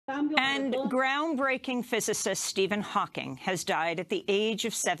And groundbreaking physicist Stephen Hawking has died at the age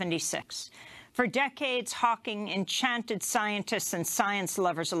of 76. For decades, Hawking enchanted scientists and science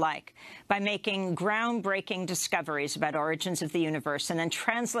lovers alike by making groundbreaking discoveries about origins of the universe and then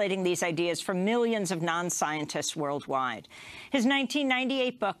translating these ideas for millions of non-scientists worldwide. His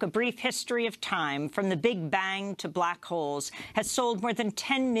 1998 book, A Brief History of Time, From the Big Bang to Black Holes, has sold more than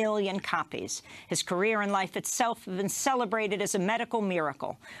 10 million copies. His career and life itself have been celebrated as a medical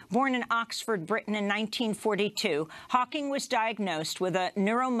miracle. Born in Oxford, Britain in 1942, Hawking was diagnosed with a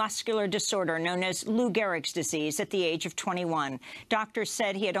neuromuscular disorder known as Lou Gehrig's disease at the age of 21. Doctors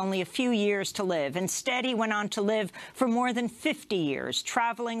said he had only a few years to live. Instead, he went on to live for more than 50 years,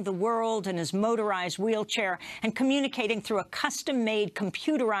 traveling the world in his motorized wheelchair and communicating through a custom-made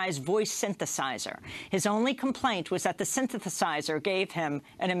computerized voice synthesizer. His only complaint was that the synthesizer gave him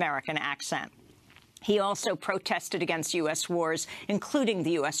an American accent. He also protested against U.S. wars, including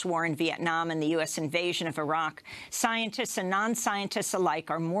the U.S. war in Vietnam and the U.S. invasion of Iraq. Scientists and non-scientists alike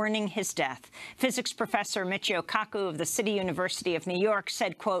are mourning his death. Physics professor Michio Kaku of the City University of New York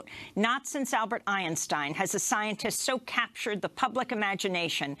said, quote, "Not since Albert Einstein has a scientist so captured the public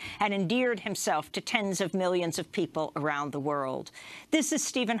imagination and endeared himself to tens of millions of people around the world." This is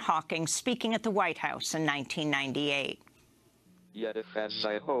Stephen Hawking speaking at the White House in 1998. Yet if, as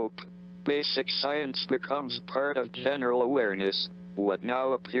I hope, basic science becomes part of general awareness, what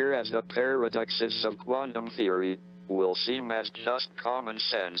now appear as the paradoxes of quantum theory will seem as just common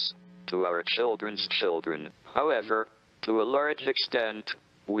sense to our children's children. However, to a large extent,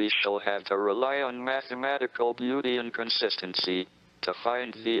 we shall have to rely on mathematical beauty and consistency to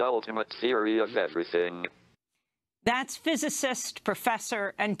find the ultimate theory of everything. That's physicist,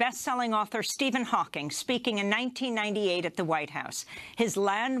 professor, and best-selling author Stephen Hawking speaking in 1998 at the White House. His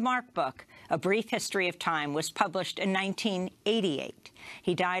landmark book, A Brief History of Time, was published in 1988.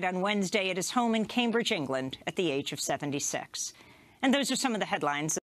 He died on Wednesday at his home in Cambridge, England, at the age of 76. And those are some of the headlines.